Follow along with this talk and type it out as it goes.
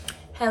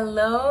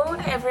Hello,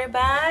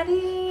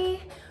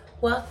 everybody.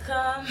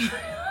 Welcome,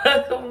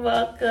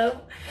 welcome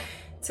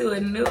to a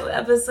new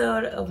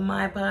episode of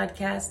my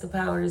podcast, The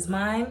Power is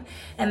Mine.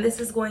 And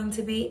this is going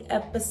to be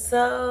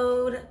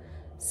episode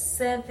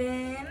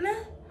 7.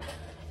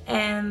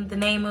 And the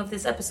name of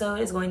this episode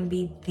is going to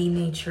be The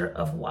Nature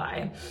of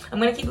Why. I'm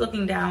going to keep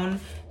looking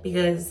down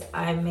because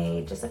I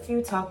made just a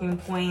few talking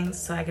points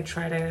so I could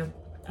try to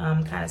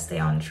kind of stay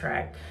on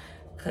track.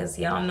 Because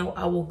y'all know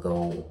I will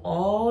go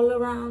all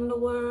around the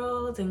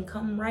world and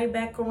come right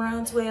back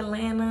around to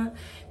Atlanta,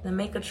 then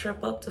make a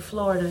trip up to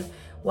Florida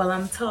while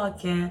I'm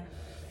talking,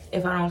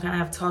 if I don't kind of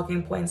have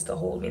talking points to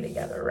hold me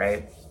together,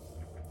 right?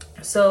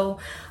 So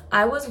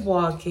I was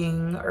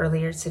walking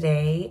earlier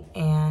today,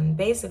 and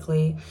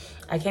basically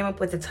I came up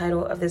with the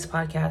title of this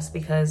podcast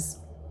because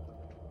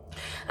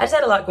I just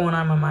had a lot going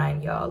on in my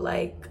mind, y'all.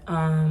 Like,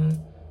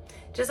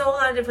 just a whole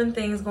lot of different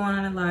things going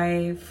on in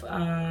life.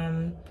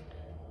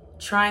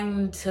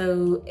 Trying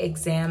to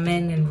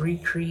examine and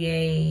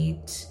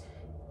recreate,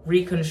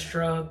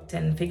 reconstruct,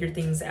 and figure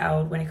things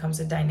out when it comes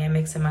to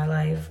dynamics in my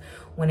life,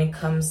 when it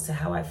comes to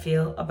how I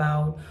feel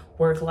about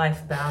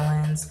work-life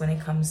balance, when it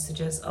comes to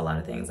just a lot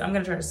of things. I'm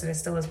gonna try to sit as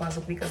still as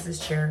possible because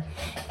this chair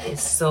is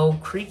so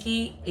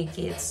creaky, it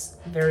gets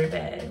very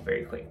bad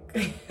very quick.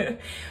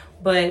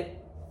 But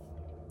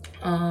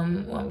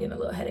I'm getting a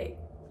little headache.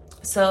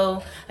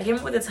 So I came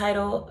up with the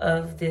title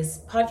of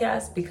this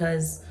podcast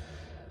because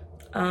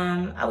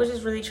I was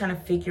just really trying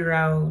to figure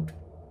out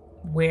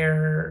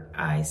where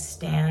I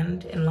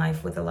stand in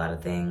life with a lot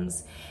of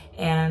things.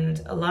 And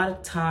a lot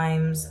of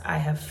times I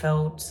have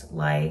felt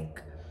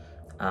like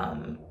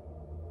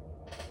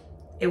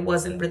it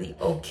wasn't really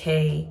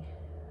okay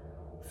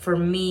for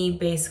me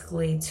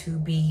basically to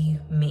be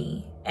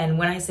me. And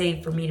when I say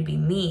for me to be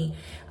me,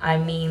 I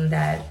mean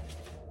that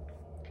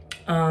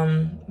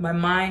my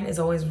mind is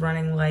always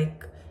running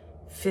like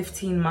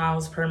 15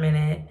 miles per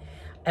minute.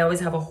 I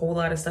always have a whole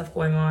lot of stuff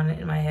going on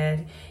in my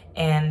head,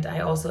 and I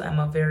also am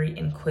a very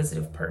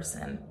inquisitive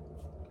person.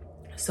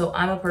 So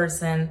I'm a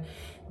person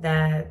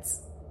that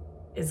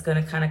is going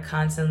to kind of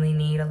constantly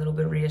need a little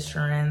bit of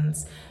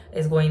reassurance,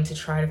 is going to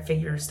try to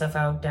figure stuff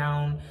out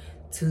down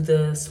to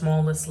the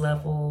smallest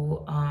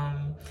level,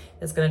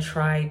 is going to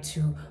try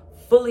to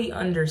fully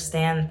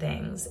understand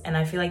things. And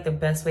I feel like the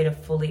best way to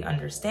fully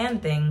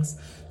understand things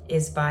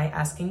is by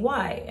asking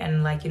why,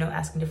 and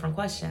asking different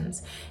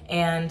questions.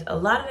 And a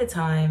lot of the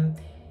time,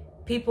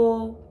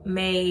 people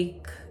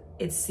make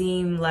it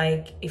seem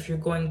like if you're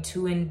going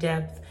too in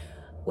depth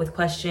with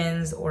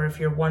questions, or if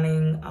you're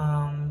wanting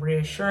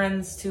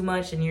reassurance too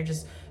much and you're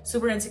just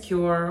super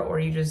insecure, or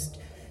you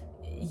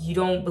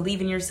don't believe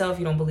in yourself,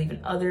 you don't believe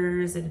in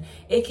others. And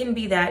it can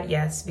be that,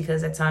 yes,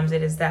 because at times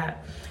it is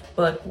that.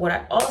 But what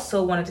I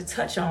also wanted to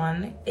touch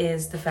on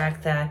is the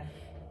fact that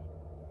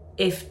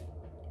if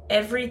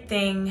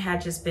everything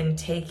had just been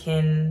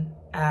taken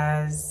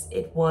as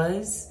it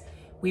was,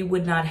 we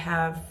would not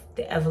have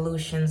the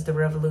evolutions, the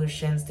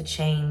revolutions, the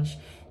change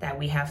that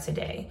we have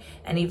today.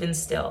 And even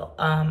still,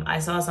 I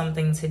saw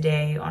something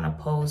today on a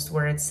post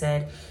where it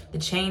said the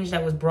change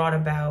that was brought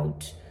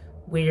about,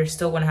 we're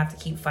still going to have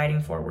to keep fighting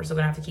for. We're still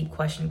going to have to keep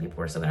questioning people.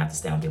 We're still going to have to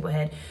stay on people's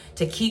head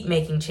to keep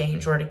making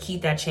change, or to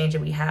keep that change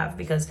that we have.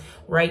 Because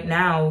right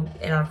now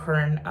in our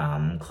current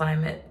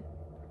climate,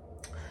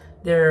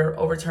 they're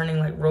overturning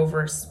like Roe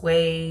versus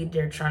Wade.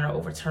 They're trying to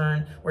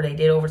overturn, or they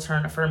did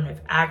overturn,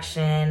 affirmative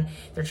action.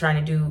 They're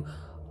trying to do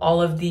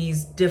all of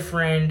these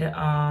different,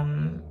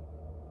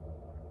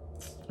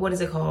 what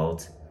is it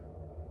called?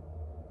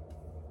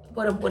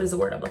 What is the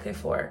word I'm looking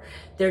for?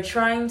 They're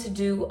trying to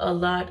do a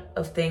lot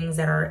of things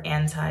that are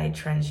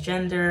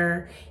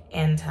anti-transgender,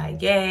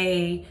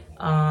 anti-gay.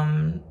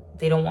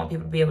 They don't want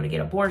people to be able to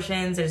get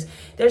abortions.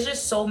 There's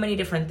just so many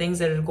different things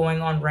that are going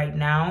on right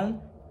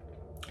now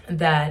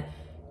that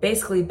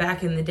basically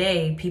back in the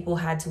day, people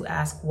had to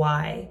ask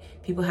why.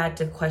 People had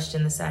to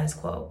question the status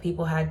quo.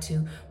 People had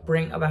to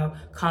bring about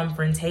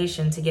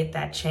confrontation to get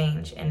that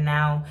change. And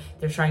now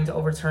they're trying to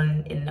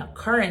overturn in the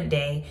current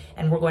day.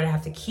 And we're going to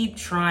have to keep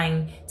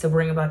trying to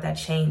bring about that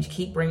change,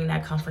 keep bringing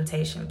that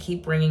confrontation,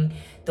 keep bringing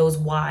those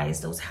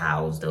whys, those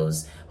hows,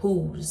 those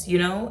whos,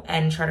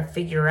 and try to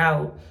figure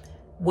out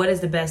what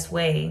is the best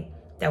way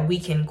that we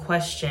can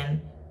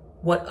question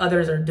what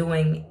others are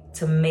doing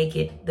to make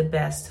it the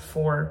best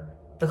for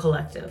the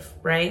collective,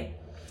 right?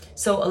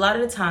 So a lot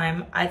of the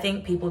time, I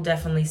think people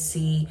definitely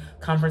see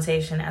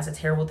confrontation as a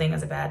terrible thing,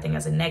 as a bad thing,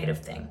 as a negative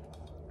thing.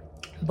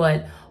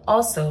 But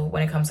also,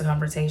 when it comes to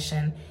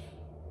confrontation,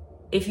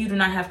 if you do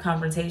not have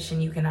confrontation,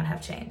 you cannot have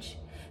change.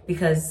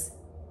 Because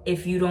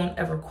if you don't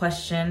ever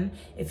question,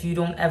 if you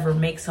don't ever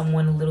make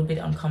someone a little bit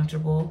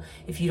uncomfortable,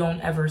 if you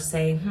don't ever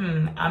say,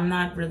 I'm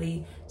not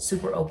really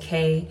super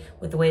okay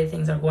with the way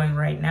things are going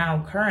right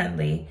now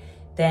currently,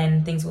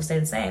 then things will stay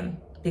the same.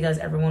 Because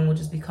everyone will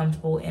just be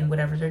comfortable in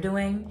whatever they're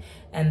doing,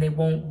 and they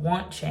won't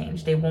want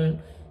change. They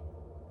won't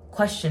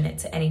question it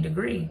to any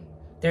degree.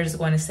 They're just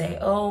going to say,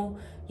 well,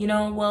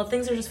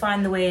 things are just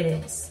fine the way it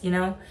is.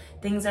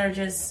 Things are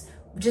just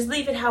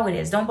leave it how it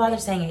is. Don't bother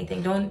saying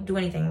anything. Don't do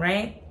anything,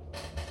 right?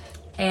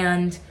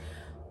 And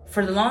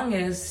for the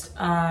longest,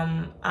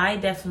 I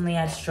definitely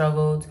had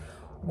struggled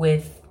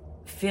with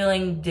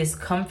feeling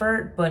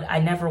discomfort, but I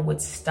never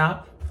would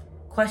stop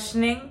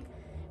questioning.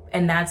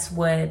 And that's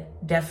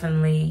what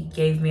definitely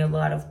gave me a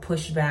lot of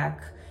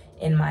pushback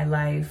in my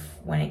life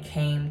when it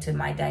came to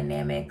my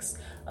dynamics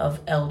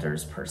of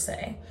elders per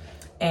se.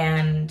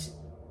 And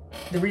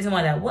the reason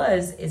why that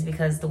was is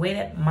because the way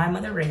that my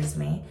mother raised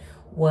me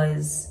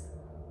was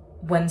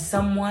when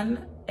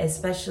someone,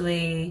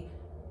 especially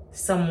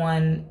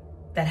someone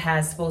that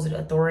has supposed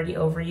authority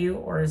over you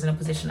or is in a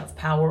position of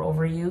power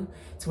over you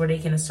to where they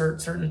can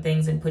assert certain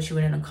things and put you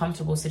in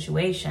uncomfortable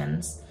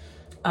situations,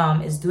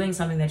 is doing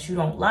something that you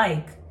don't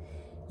like,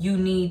 you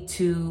need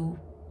to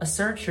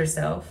assert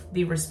yourself,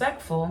 be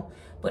respectful,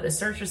 but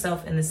assert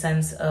yourself in the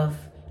sense of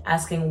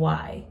asking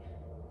why,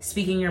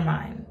 speaking your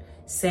mind,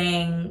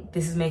 saying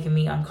this is making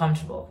me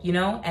uncomfortable, you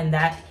know? And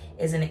that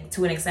is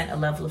to an extent a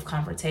level of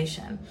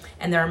confrontation.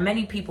 And there are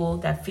many people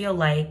that feel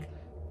like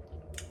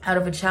out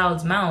of a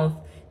child's mouth,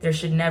 there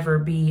should never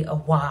be a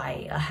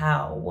why, a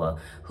how, a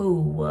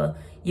who,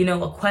 you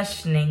know, a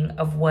questioning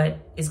of what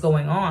is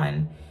going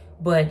on.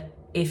 But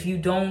if you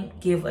don't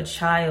give a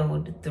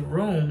child the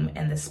room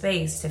and the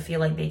space to feel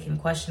like they can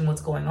question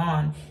what's going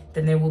on,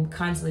 then they will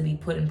constantly be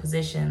put in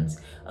positions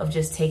of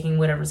just taking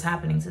whatever's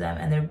happening to them,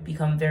 and they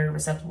become very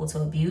receptive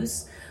to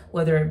abuse,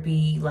 whether it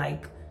be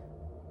like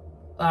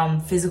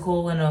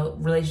physical in a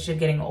relationship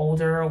getting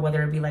older, or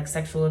whether it be like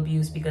sexual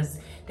abuse because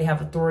they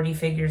have authority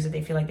figures that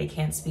they feel like they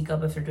can't speak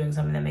up if they're doing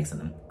something that makes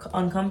them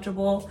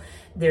uncomfortable.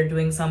 They're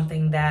doing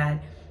something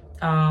that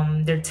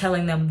they're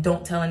telling them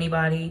don't tell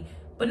anybody.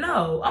 But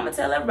no, I'm gonna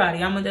tell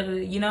everybody. I'm gonna,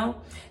 you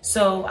know?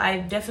 So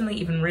I've definitely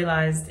even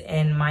realized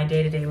in my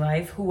day-to-day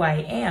life who I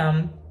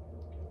am.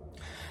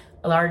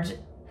 A large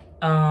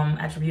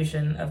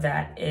attribution of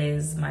that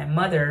is my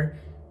mother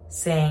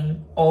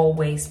saying,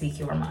 always speak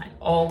your mind,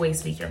 always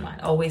speak your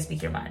mind, always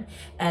speak your mind.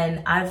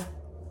 And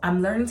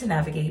I'm learning to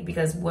navigate,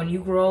 because when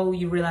you grow,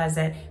 you realize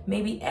that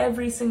maybe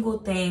every single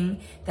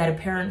thing that a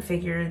parent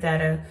figure,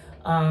 that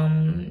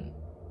a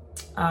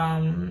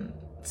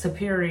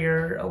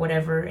superior or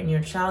whatever in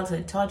your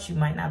childhood taught you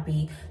might not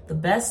be the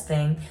best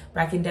thing.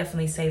 But I can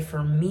definitely say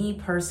for me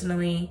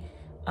personally,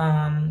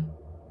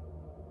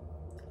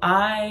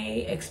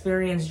 I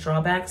experienced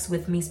drawbacks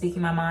with me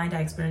speaking my mind. I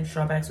experienced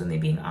drawbacks with me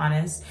being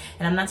honest.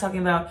 And I'm not talking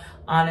about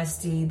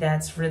honesty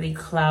that's really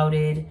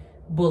clouded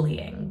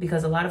bullying,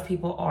 because a lot of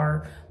people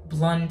are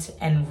blunt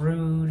and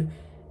rude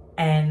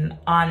and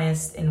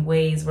honest in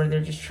ways where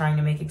they're just trying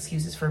to make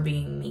excuses for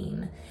being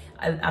mean.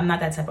 I'm not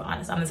that type of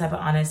honest. I'm the type of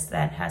honest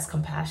that has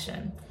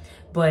compassion.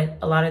 But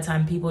a lot of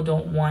time people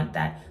don't want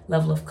that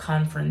level of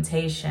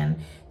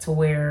confrontation to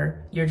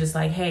where you're just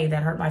like, hey,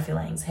 that hurt my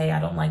feelings. Hey, I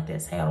don't like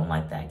this. Hey, I don't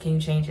like that. Can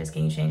you change this?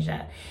 Can you change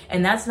that?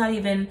 And that's not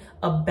even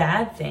a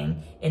bad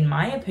thing, in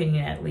my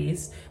opinion, at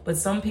least. But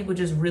some people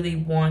just really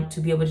want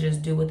to be able to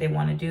just do what they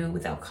want to do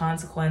without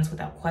consequence,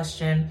 without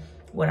question,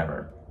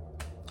 whatever.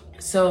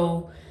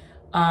 So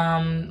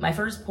my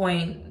first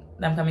point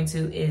that I'm coming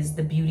to is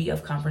the beauty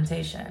of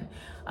confrontation.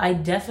 I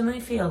definitely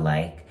feel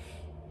like,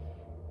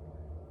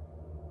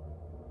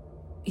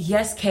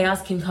 yes,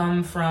 chaos can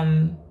come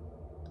from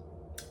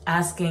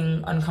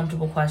asking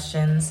uncomfortable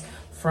questions,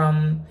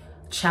 from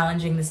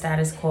challenging the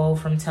status quo,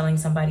 from telling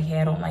somebody, hey,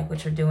 I don't like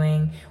what you're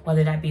doing,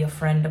 whether that be a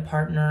friend, a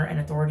partner, an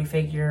authority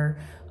figure,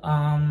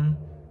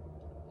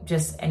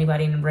 just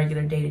anybody in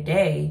regular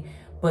day-to-day.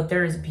 But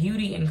there is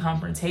beauty in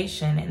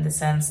confrontation in the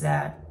sense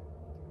that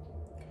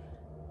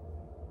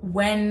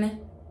when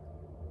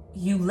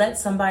you let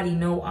somebody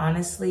know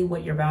honestly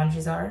what your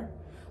boundaries are,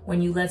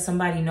 when you let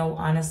somebody know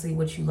honestly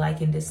what you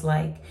like and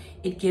dislike,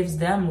 it gives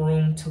them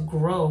room to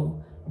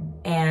grow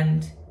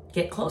and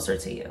get closer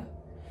to you.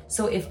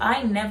 So if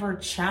I never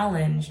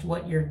challenged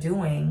what you're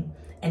doing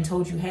and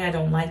told you, hey, I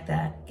don't like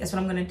that, guess what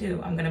I'm gonna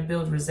do? I'm gonna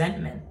build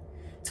resentment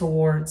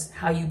towards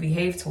how you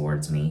behave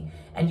towards me.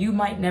 And you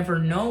might never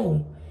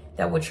know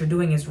that what you're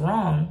doing is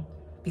wrong,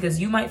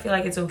 because you might feel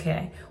like it's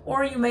okay.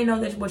 Or you may know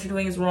that what you're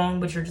doing is wrong,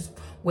 but you're just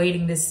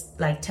waiting to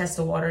like test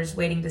the waters,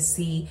 waiting to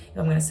see if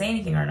I'm gonna say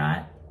anything or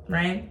not,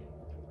 right?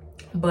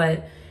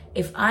 But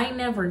if I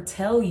never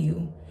tell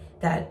you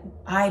that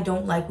I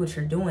don't like what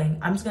you're doing,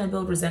 I'm just gonna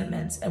build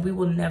resentments, and we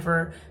will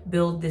never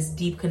build this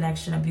deep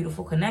connection, a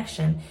beautiful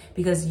connection,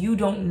 because you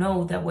don't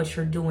know that what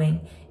you're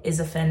doing is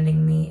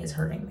offending me, is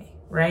hurting me,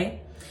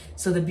 right?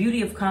 So the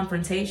beauty of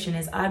confrontation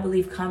is, I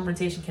believe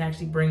confrontation can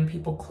actually bring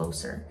people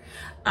closer.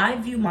 I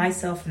view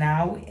myself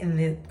now in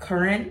the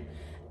current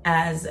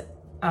as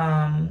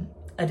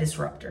a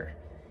disruptor.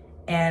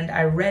 And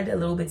I read a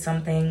little bit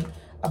something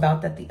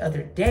about that the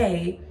other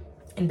day.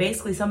 And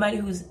basically somebody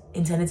who's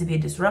intended to be a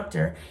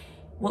disruptor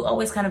will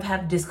always kind of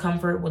have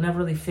discomfort, will never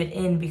really fit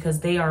in, because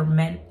they are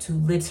meant to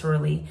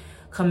literally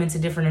come into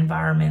different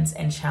environments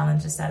and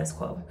challenge the status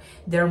quo.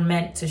 They're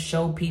meant to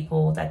show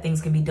people that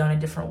things can be done a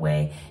different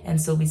way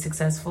and still be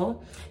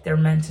successful. They're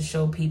meant to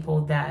show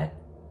people that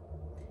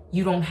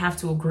You don't have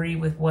to agree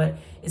with what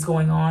is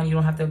going on. You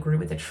don't have to agree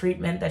with the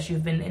treatment that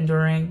you've been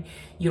enduring.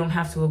 You don't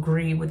have to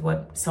agree with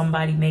what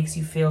somebody makes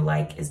you feel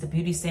like is the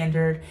beauty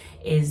standard,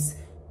 is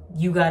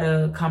you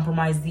gotta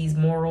compromise these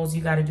morals,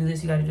 you gotta do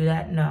this, you gotta do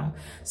that. No.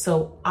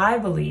 So I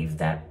believe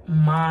that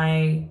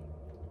my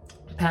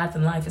path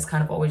in life has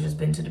kind of always just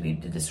been to be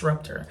the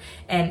disruptor.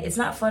 And it's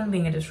not fun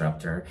being a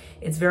disruptor.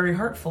 It's very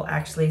hurtful,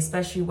 actually,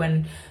 especially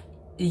when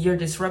your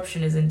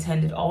disruption is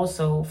intended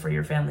also for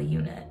your family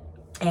unit.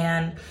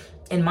 And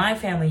in my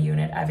family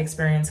unit, I've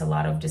experienced a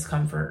lot of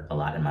discomfort a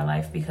lot in my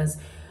life because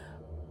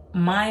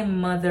my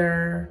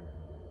mother,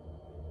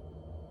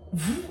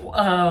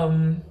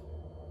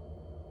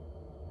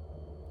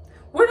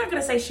 we're not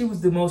gonna say she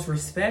was the most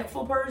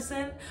respectful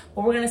person,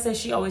 but we're gonna say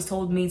she always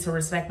told me to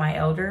respect my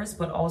elders.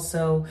 But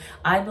also,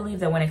 I believe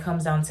that when it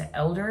comes down to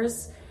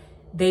elders,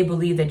 they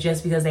believe that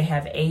just because they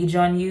have age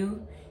on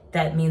you,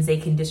 that means they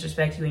can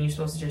disrespect you and you're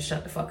supposed to just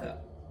shut the fuck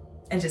up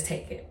and just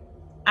take it.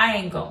 I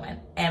ain't going.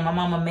 And my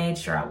mama made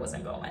sure I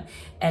wasn't going.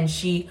 And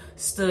she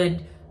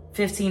stood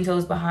 15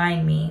 toes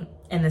behind me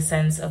in the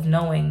sense of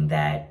knowing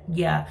that,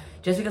 yeah,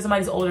 just because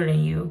somebody's older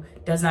than you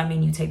does not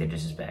mean you take their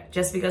disrespect.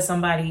 Just because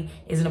somebody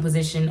is in a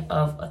position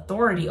of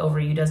authority over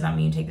you does not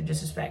mean you take the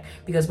disrespect.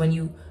 Because when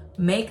you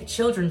make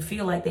children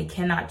feel like they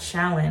cannot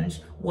challenge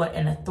what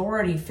an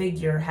authority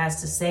figure has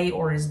to say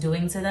or is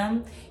doing to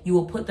them, you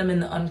will put them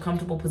in the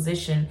uncomfortable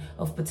position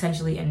of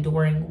potentially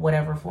enduring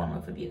whatever form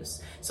of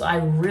abuse. So I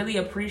really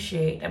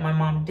appreciate that my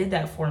mom did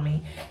that for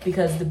me,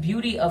 because the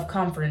beauty of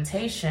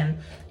confrontation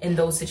in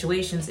those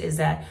situations is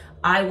that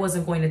I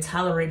wasn't going to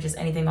tolerate just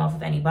anything off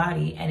of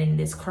anybody. And in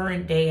this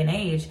current day and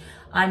age,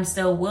 I'm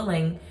still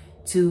willing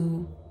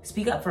to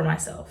speak up for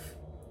myself.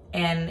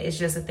 And it's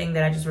just a thing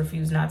that I just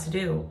refuse not to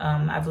do.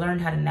 I've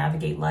learned how to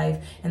navigate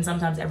life, and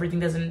sometimes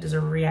everything doesn't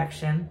deserve a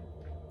reaction.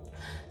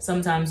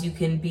 Sometimes you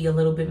can be a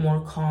little bit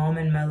more calm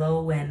and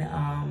mellow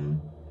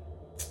and,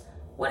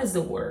 what is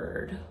the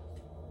word?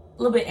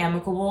 A little bit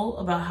amicable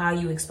about how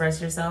you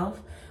express yourself,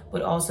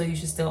 but also you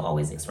should still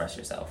always express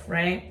yourself,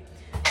 right?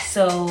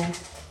 So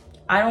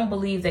I don't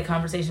believe that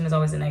conversation is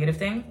always a negative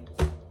thing.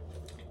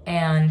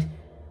 And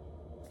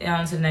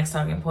on to the next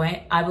talking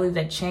point, I believe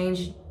that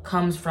change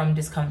comes from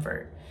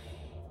discomfort.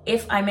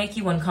 If I make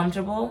you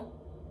uncomfortable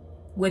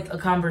with a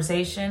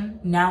conversation,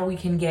 now we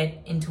can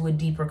get into a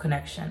deeper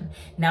connection.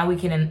 Now we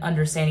can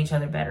understand each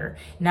other better.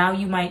 Now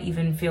you might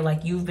even feel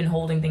like you've been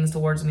holding things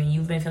towards me.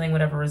 You've been feeling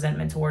whatever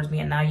resentment towards me,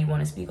 and now you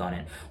want to speak on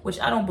it, which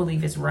I don't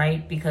believe is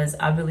right, because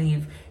I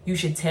believe you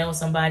should tell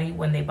somebody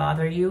when they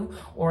bother you,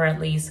 or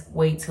at least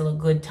wait till a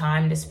good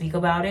time to speak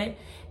about it.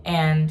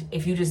 And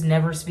if you just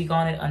never speak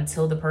on it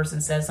until the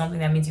person says something,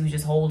 that means you were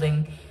just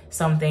holding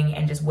something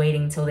and just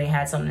waiting till they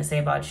had something to say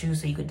about you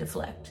so you could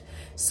deflect.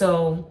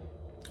 So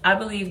I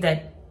believe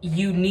that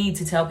you need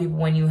to tell people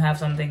when you have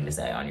something to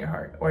say on your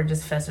heart, or it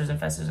just festers and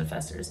festers and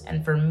festers.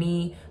 And for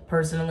me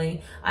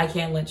personally, I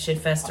can't let shit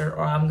fester,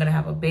 or I'm gonna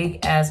have a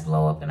big ass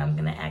blow up and I'm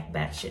gonna act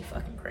batshit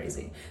fucking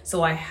crazy.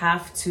 So I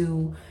have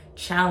to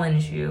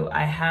challenge you.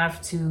 I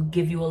have to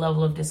give you a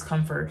level of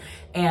discomfort.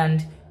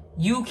 And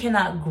you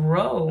cannot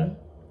grow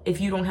if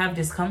you don't have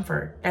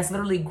discomfort. That's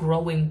literally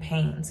growing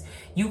pains.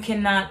 You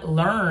cannot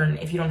learn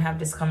if you don't have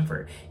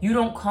discomfort. You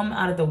don't come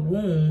out of the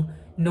womb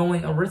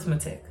knowing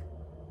arithmetic.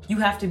 You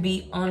have to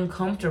be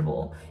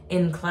uncomfortable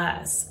in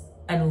class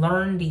and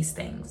learn these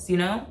things, you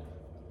know?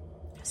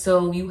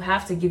 So you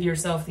have to give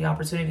yourself the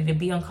opportunity to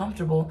be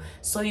uncomfortable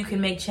so you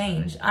can make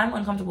change. I'm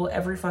uncomfortable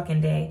every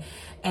fucking day.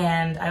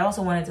 And I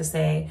also wanted to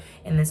say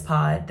in this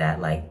pod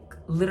that, like,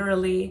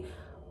 literally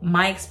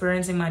my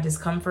experiencing my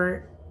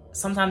discomfort,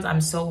 sometimes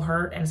I'm so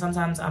hurt, and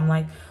sometimes I'm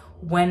like,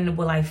 when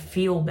will I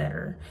feel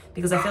better?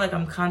 Because I feel like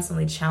I'm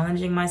constantly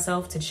challenging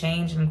myself to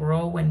change and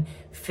grow and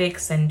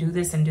fix and do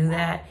this and do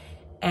that.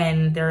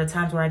 And there are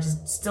times where I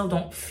just still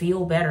don't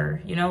feel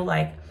better, you know?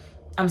 Like,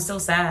 I'm still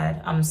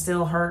sad, I'm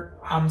still hurt,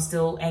 I'm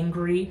still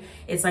angry.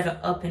 It's like an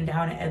up and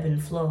down, an ebb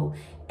and flow.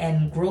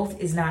 And growth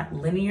is not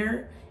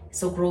linear,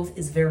 so growth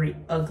is very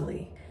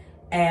ugly.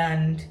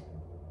 And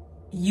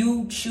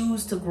you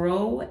choose to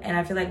grow, and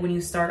I feel like when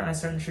you start on a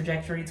certain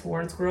trajectory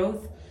towards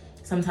growth,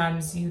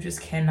 sometimes you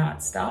just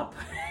cannot stop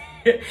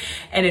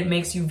and it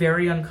makes you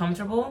very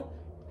uncomfortable.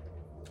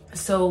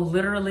 So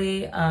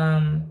literally,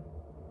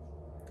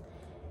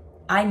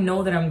 I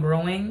know that I'm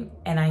growing,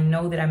 and I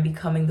know that I'm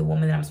becoming the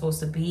woman that I'm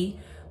supposed to be,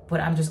 but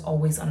I'm just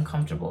always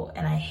uncomfortable,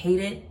 and I hate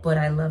it, but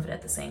I love it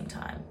at the same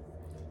time.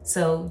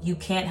 So you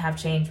can't have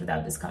change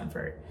without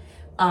discomfort.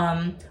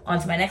 On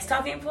to my next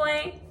talking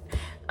point.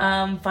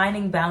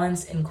 Finding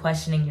balance and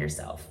questioning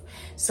yourself.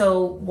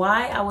 So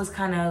why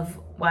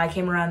I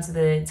came around to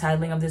the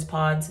titling of this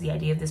pod, to the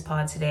idea of this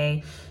pod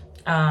today,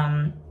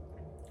 and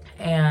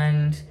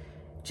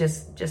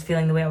just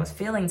feeling the way I was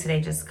feeling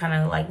today, just kind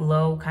of like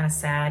low, kind of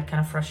sad, kind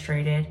of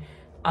frustrated.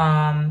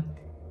 I'm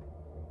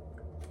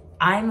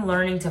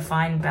learning to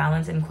find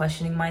balance and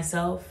questioning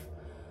myself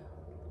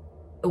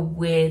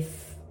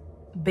with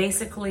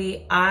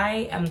basically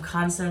I am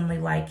constantly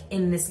like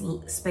in this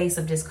space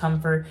of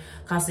discomfort,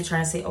 constantly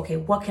trying to say, okay,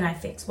 what can I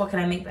fix? What can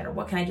I make better?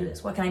 What can I do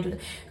this? What can I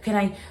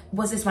do?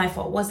 Was this my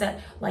fault? Was that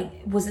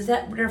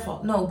their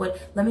fault? No,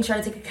 but let me try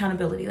to take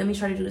accountability. Let me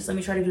try to do this. Let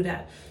me try to do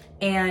that.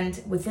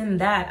 And within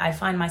that, I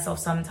find myself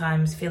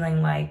sometimes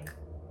feeling like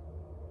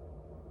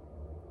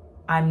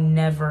I'm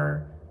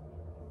never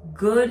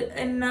good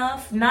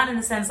enough. Not in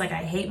the sense like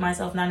I hate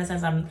myself, not in the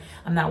sense I'm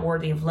not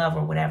worthy of love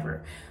or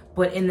whatever,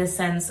 but in the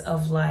sense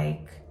of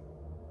like,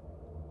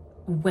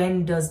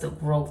 when does the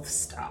growth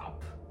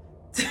stop?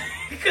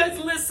 Because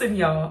listen,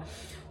 y'all,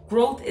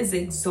 growth is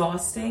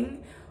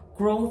exhausting.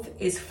 Growth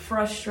is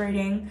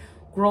frustrating.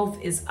 Growth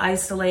is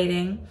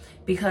isolating,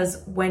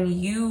 because when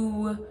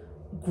you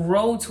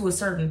grow to a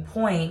certain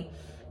point,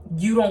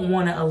 you don't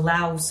want to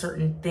allow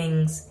certain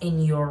things in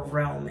your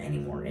realm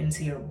anymore,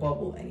 into your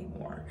bubble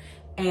anymore.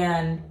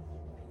 And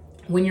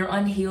when you're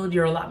unhealed,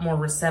 you're a lot more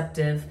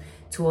receptive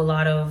to a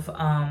lot of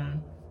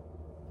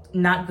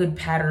not good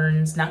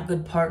patterns, not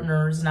good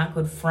partners, not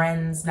good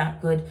friends,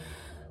 not good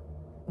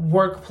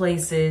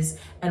workplaces.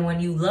 And when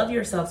you love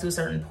yourself to a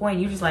certain point,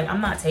 you're just like, I'm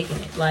not taking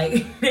it.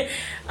 Like,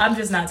 I'm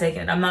just not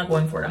taking it. I'm not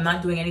going for it. I'm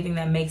not doing anything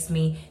that makes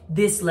me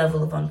this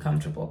level of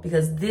uncomfortable,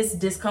 because this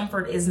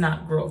discomfort is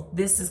not growth.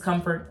 This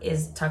discomfort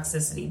is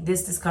toxicity.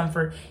 This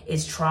discomfort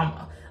is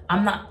trauma.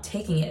 I'm not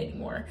taking it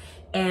anymore.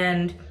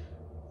 And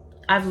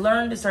I've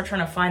learned to start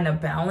trying to find a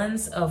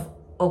balance of,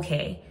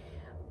 okay,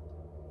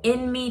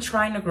 in me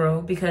trying to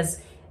grow, because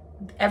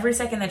every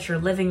second that you're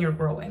living, you're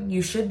growing.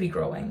 You should be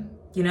growing,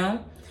 you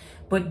know?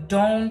 But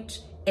don't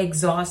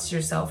exhaust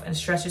yourself and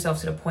stress yourself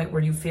to the point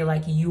where you feel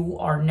like you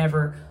are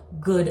never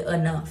good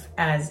enough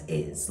as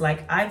is.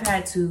 Like, I've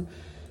had to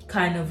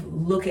kind of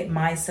look at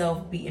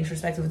myself, be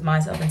introspective with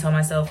myself, and tell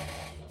myself,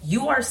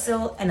 you are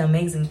still an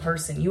amazing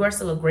person. You are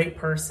still a great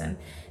person.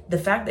 The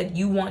fact that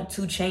you want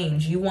to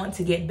change, you want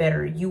to get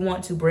better, you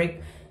want to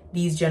break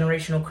these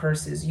generational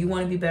curses, you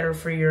want to be better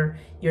for your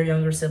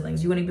younger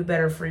siblings, you want to be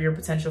better for your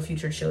potential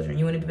future children,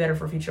 you want to be better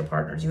for future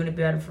partners, you want to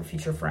be better for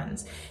future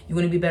friends, you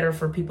want to be better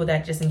for people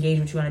that just engage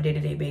with you on a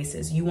day-to-day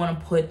basis. You want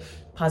to put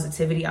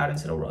positivity out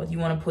into the world. You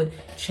want to put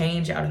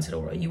change out into the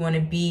world. You want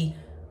to be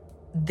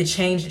the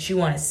change that you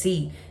want to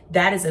see.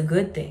 That is a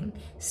good thing.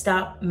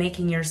 Stop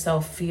making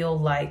yourself feel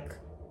like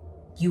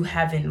you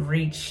haven't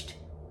reached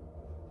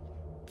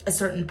a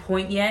certain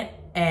point yet,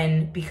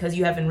 and because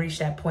you haven't reached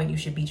that point, you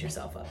should beat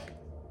yourself up.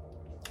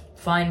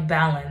 Find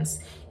balance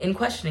in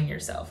questioning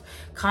yourself.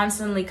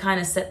 Constantly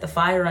kind of set the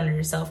fire under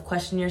yourself,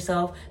 question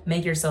yourself,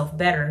 make yourself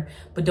better,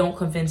 but don't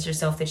convince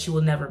yourself that you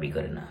will never be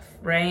good enough,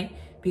 right?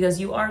 Because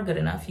you are good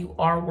enough, you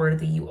are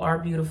worthy, you are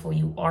beautiful,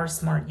 you are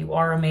smart, you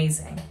are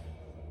amazing,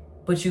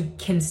 but you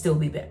can still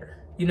be better.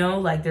 You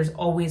know, like, there's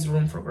always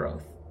room for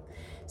growth.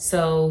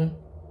 So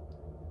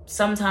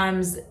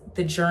sometimes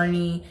the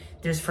journey,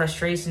 there's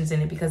frustrations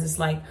in it, because it's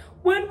like,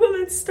 when will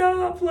it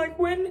stop? Like,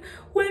 when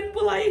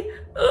will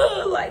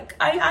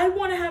I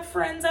want to have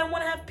friends. I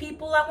want to have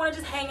people. I want to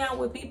just hang out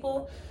with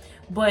people.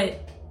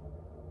 But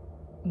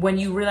when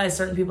you realize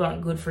certain people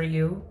aren't good for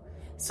you,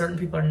 certain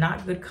people are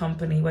not good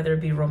company, whether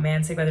it be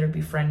romantic, whether it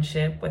be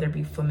friendship, whether it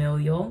be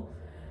familial,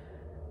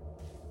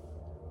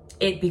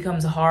 it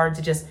becomes hard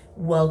to just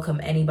welcome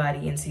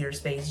anybody into your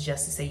space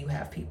just to say you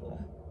have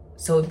people.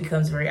 So it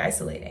becomes very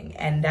isolating.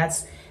 And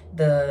that's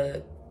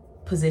the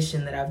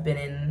position that I've been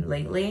in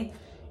lately,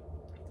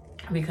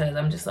 because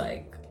I'm just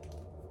like,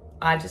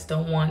 I just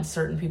don't want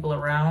certain people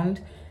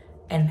around,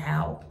 and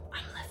now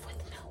I'm left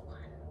with no one.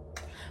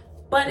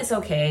 But it's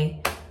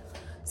okay.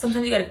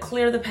 Sometimes you gotta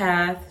clear the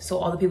path so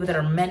all the people that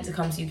are meant to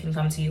come to you can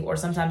come to you, or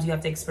sometimes you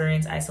have to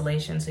experience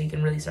isolation so you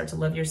can really start to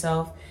love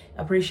yourself,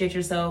 appreciate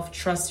yourself,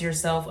 trust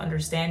yourself,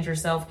 understand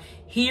yourself,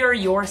 hear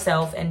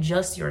yourself, and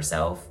just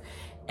yourself.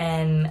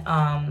 And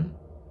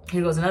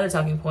here goes another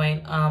talking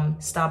point.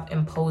 Stop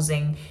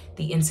imposing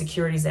the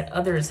insecurities that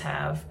others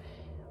have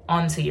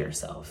onto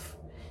yourself.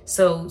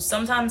 So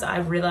sometimes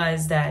I've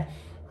realized that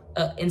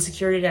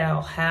insecurity that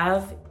I'll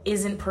have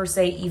isn't per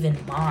se even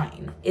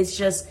mine. It's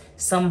just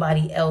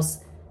somebody else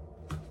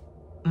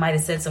might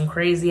have said some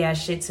crazy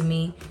ass shit to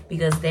me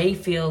because they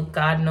feel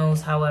God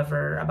knows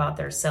however about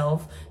their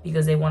self,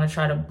 because they want to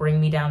try to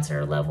bring me down to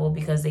their level,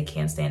 because they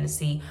can't stand to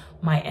see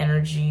my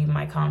energy,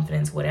 my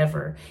confidence,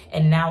 whatever.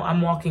 And now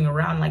I'm walking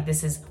around like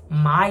this is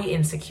my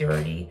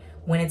insecurity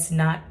when it's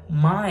not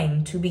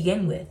mine to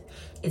begin with.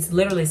 It's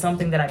literally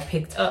something that I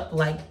picked up.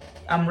 Like,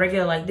 I'm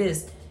regular like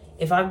this.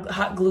 If I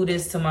hot glue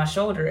this to my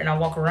shoulder and I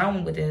walk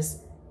around with this,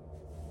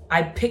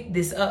 I picked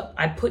this up.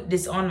 I put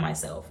this on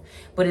myself.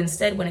 But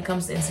instead, when it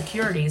comes to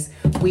insecurities,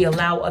 we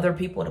allow other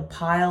people to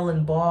pile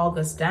and bog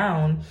us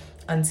down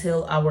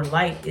until our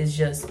light is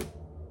just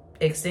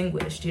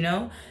extinguished, you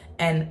know?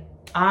 And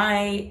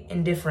I,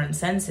 in different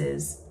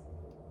senses,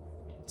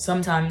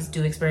 sometimes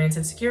do experience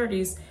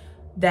insecurities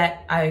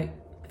that I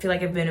feel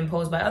like have been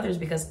imposed by others,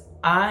 because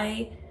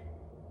I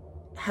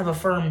have a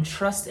firm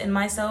trust in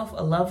myself,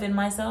 a love in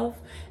myself,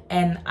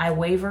 and I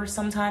waver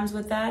sometimes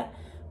with that,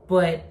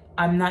 but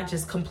I'm not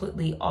just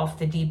completely off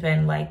the deep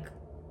end, like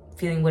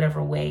feeling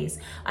whatever ways.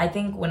 I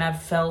think when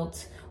I've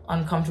felt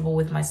uncomfortable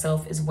with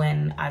myself is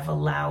when I've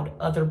allowed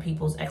other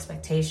people's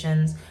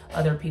expectations,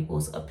 other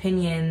people's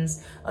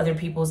opinions, other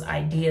people's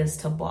ideas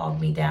to bog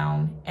me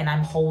down, and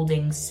I'm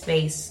holding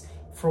space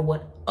for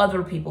what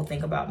other people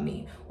think about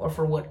me or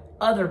for what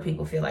other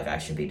people feel like I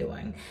should be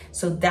doing.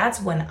 So that's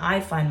when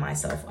I find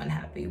myself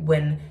unhappy,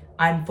 when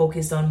I'm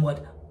focused on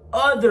what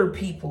other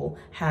people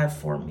have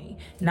for me,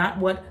 not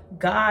what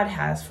God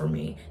has for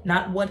me,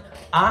 not what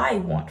I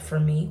want for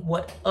me,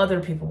 what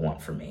other people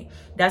want for me.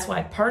 That's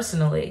why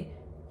personally,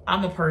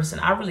 I'm a person,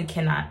 I really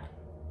cannot,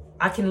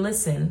 I can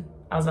listen.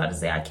 I was about to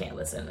say I can't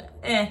listen.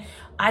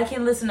 I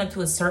can listen up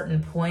to a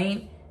certain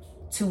point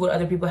to what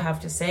other people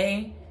have to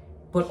say,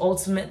 but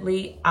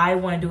ultimately I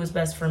want to do what's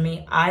best for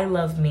me. I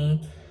love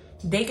me.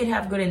 They could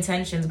have good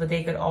intentions, but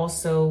they could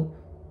also,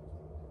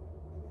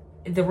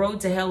 the road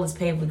to hell is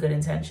paved with good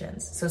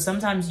intentions. So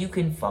sometimes you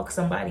can fuck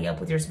somebody up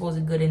with your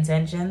supposed good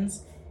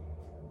intentions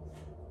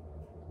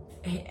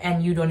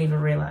and you don't even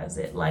realize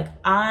it. Like,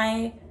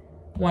 I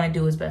want to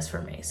do what's best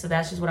for me. So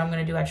that's just what I'm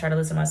going to do. I try to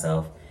listen to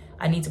myself.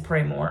 I need to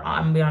pray more.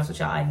 I'm going to be honest with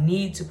y'all. I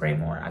need to pray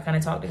more. I kind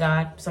of talk to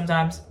God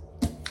sometimes,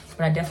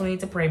 but I definitely need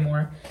to pray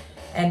more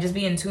and just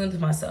be in tune with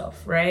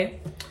myself,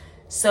 right?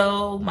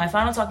 So my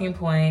final talking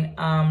point,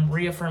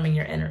 reaffirming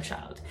your inner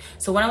child.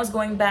 So when I was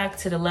going back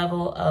to the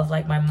level of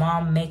like my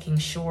mom making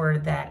sure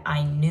that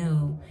I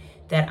knew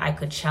that I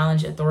could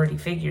challenge authority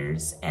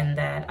figures and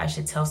that I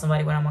should tell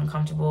somebody when I'm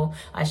uncomfortable,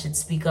 I should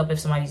speak up if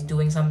somebody's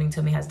doing something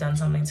to me, has done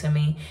something to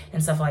me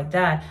and stuff like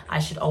that. I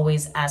should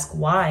always ask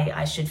why.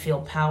 I should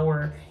feel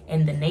power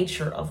in the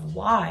nature of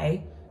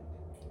why.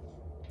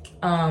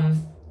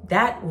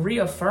 That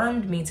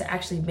reaffirmed me to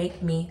actually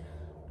make me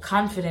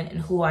confident in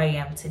who I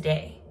am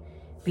today.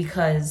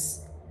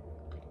 Because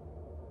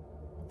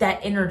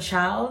that inner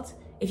child,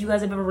 if you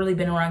guys have ever really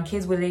been around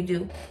kids, what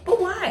do? But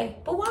why?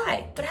 But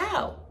why? But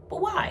how?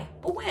 But why?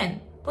 But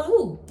when? But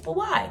who? But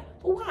why?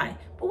 But why?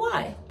 But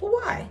why? But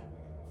why?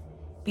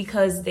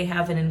 Because they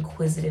have an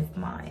inquisitive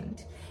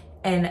mind.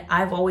 And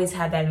I've always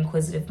had that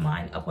inquisitive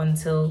mind up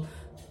until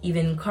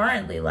even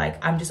currently.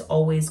 Like, I'm just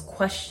always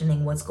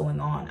questioning what's going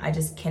on. I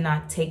just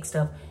cannot take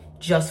stuff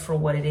just for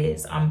what it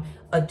is. I'm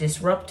a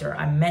disruptor.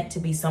 I'm meant to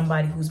be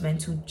somebody who's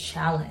meant to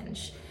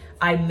challenge.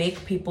 I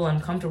make people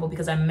uncomfortable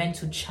because I'm meant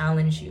to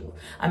challenge you.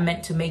 I'm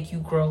meant to make you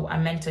grow.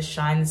 I'm meant to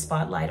shine the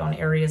spotlight on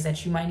areas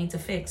that you might need to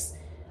fix.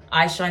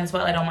 I shine the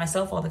spotlight on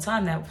myself all the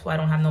time. That's why I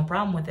don't have no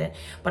problem with it.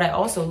 But I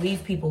also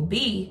leave people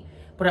be,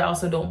 but I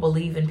also don't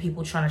believe in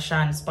people trying to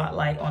shine the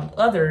spotlight on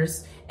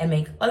others and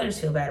make others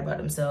feel bad about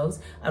themselves.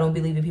 I don't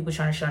believe in people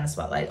trying to shine the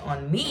spotlight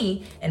on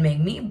me and make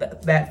me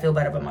feel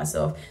bad about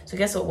myself. So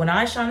guess what? When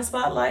I shine the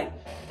spotlight,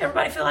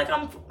 everybody feel like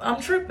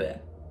I'm tripping,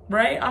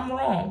 right? I'm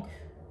wrong.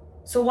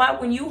 So why,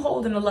 when you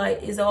holding the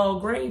light, is all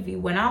gravy?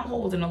 When I'm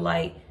holding the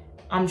light,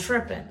 I'm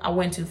tripping. I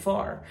went too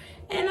far.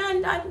 And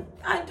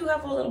I do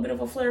have a little bit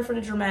of a flair for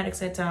the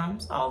dramatics at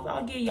times.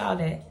 I'll give y'all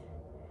that.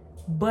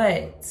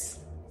 But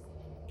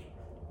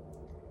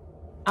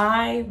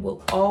I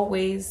will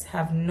always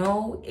have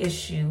no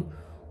issue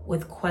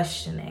with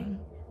questioning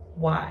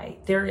why.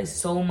 There is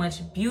so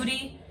much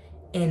beauty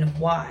in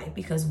why,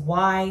 because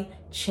why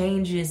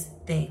changes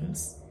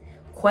things.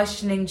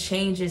 Questioning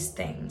changes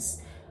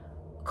things.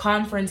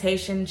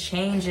 Confrontation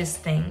changes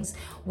things.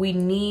 We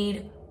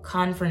need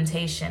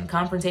confrontation.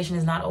 Confrontation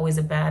is not always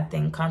a bad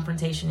thing.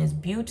 Confrontation is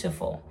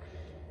beautiful.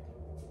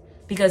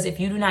 Because if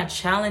you do not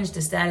challenge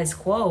the status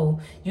quo,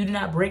 you do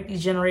not break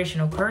these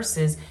generational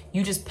curses,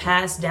 you just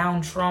pass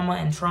down trauma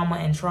and trauma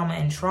and trauma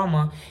and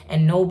trauma,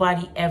 and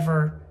nobody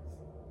ever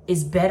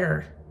is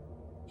better.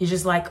 You're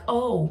just like,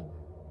 oh,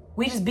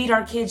 we just beat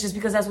our kids just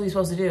because that's what we're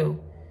supposed to do.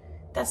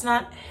 That's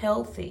not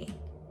healthy.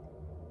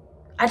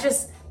 I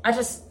just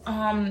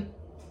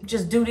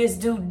do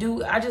this,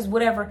 I just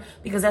whatever,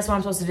 because that's what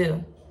I'm supposed to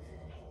do.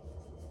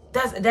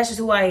 That's just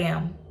who I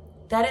am.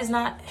 That is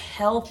not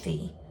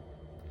healthy.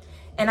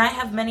 And I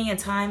have many a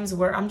times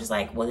where I'm just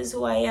like, well, this is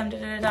who I am,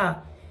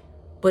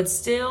 But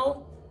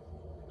still,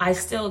 I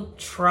still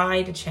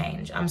try to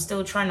change. I'm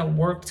still trying to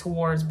work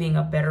towards being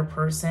a better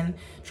person,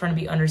 trying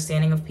to be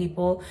understanding of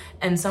people.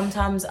 And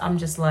sometimes I'm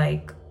just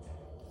like,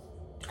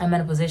 I'm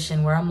in a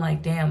position where I'm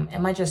like, damn,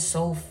 am I just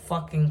so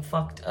fucking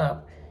fucked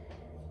up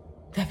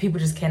that people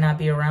just cannot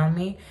be around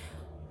me?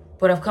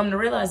 But I've come to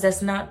realize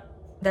that's not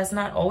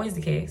always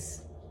the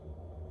case.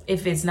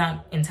 If it's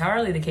not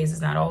entirely the case,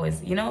 it's not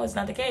always, it's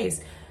not the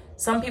case.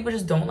 Some people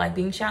just don't like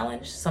being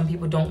challenged. Some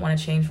people don't want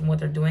to change from what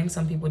they're doing.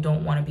 Some people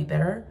don't want to be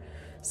better.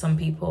 Some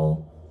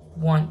people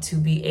want to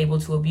be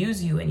able to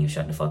abuse you and you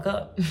shut the fuck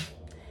up.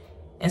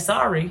 And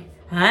sorry,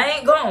 I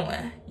ain't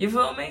going. You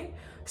feel me?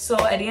 So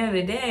at the end of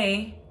the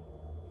day,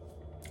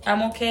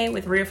 I'm okay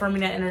with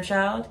reaffirming that inner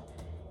child.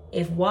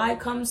 If why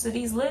comes to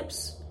these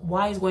lips,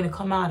 why is going to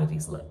come out of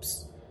these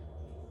lips.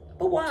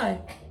 But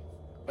why?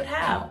 But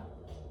how?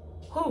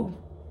 Who?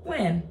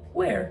 When?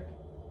 Where?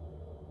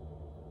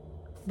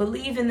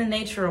 Believe in the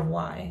nature of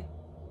why.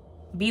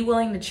 Be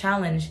willing to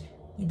challenge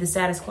the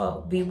status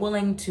quo. Be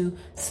willing to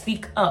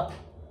speak up,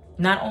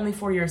 not only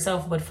for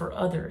yourself, but for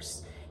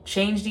others.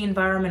 Change the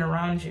environment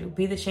around you.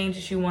 Be the change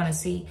that you want to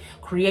see.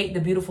 Create the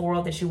beautiful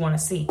world that you want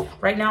to see.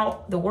 Right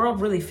now, the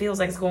world really feels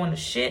like it's going to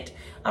shit.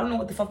 I don't know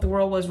what the fuck the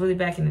world was really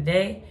back in the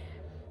day.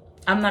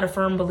 I'm not a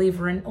firm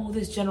believer in, oh,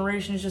 this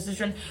generation is just this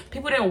trend.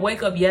 People didn't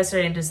wake up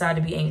yesterday and decide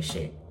to be ain't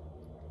shit.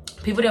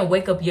 People didn't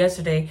wake up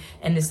yesterday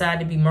and decide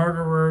to be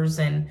murderers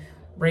and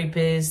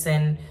rapists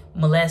and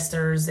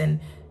molesters. And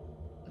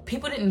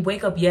people didn't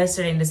wake up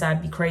yesterday and decide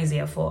to be crazy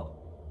at fault.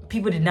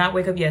 People did not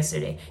wake up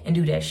yesterday and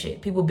do that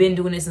shit. People been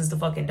doing this since the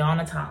fucking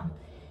dawn of time.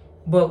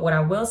 But what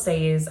I will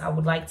say is I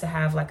would like to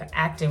have like an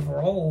active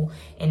role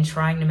in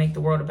trying to make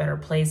the world a better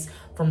place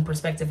from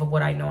perspective of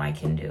what I know I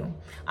can do.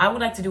 I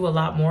would like to do a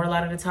lot more a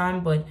lot of the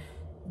time, but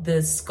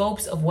the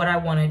scopes of what I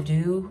want to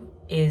do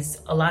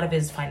is a lot of it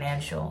is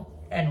financial.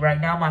 And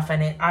right now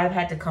I've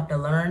had to come to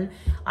learn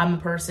I'm a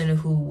person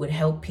who would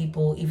help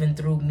people even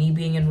through me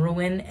being in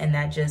ruin, and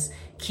that just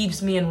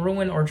keeps me in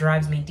ruin or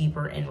drives me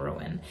deeper in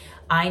ruin.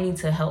 I need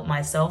to help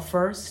myself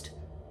first,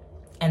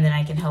 and then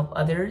I can help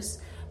others.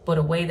 But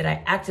a way that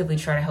I actively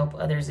try to help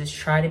others is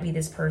try to be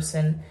this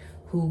person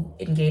who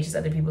engages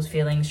other people's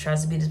feelings,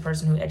 tries to be this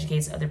person who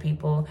educates other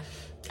people.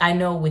 I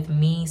know with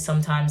me,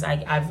 sometimes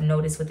I've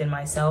noticed within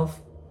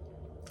myself,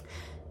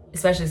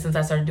 especially since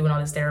I started doing all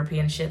this therapy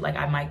and shit, like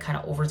I might kind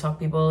of overtalk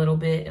people a little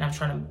bit, and I'm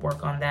trying to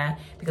work on that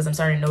because I'm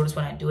starting to notice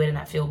when I do it and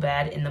I feel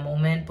bad in the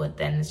moment, but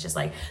then it's just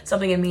like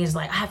something in me is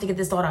like, I have to get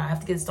this thought out. I have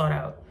to get this thought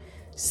out.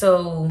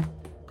 So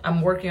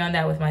I'm working on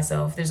that with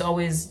myself. There's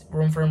always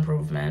room for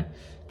improvement,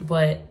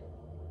 but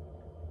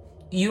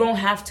you don't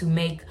have to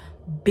make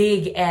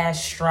big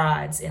ass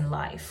strides in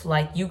life.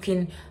 Like you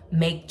can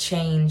make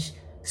change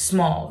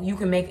small. You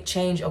can make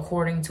change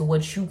according to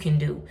what you can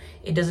do.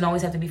 It doesn't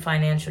always have to be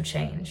financial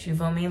change. You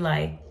feel me?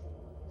 Like,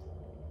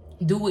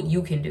 do what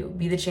you can do.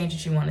 Be the change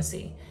that you want to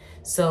see.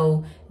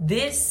 So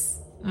this,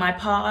 my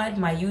pod,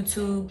 my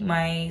YouTube,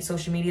 my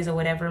social medias or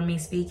whatever, me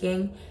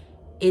speaking,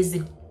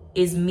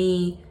 is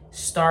me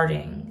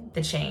starting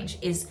the change,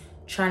 is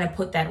trying to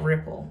put that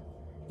ripple.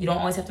 You don't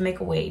always have to make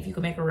a wave. You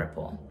can make a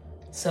ripple.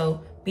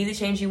 So be the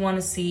change you want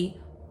to see.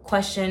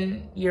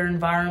 Question your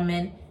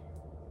environment.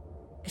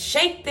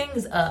 Shake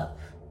things up.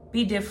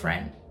 Be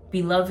different.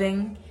 Be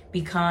loving.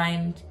 Be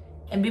kind.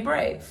 And be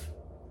brave.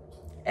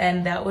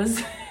 And that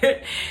was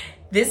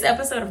this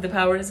episode of The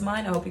Power Is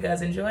Mine. I hope you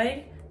guys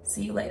enjoyed.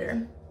 See you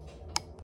later.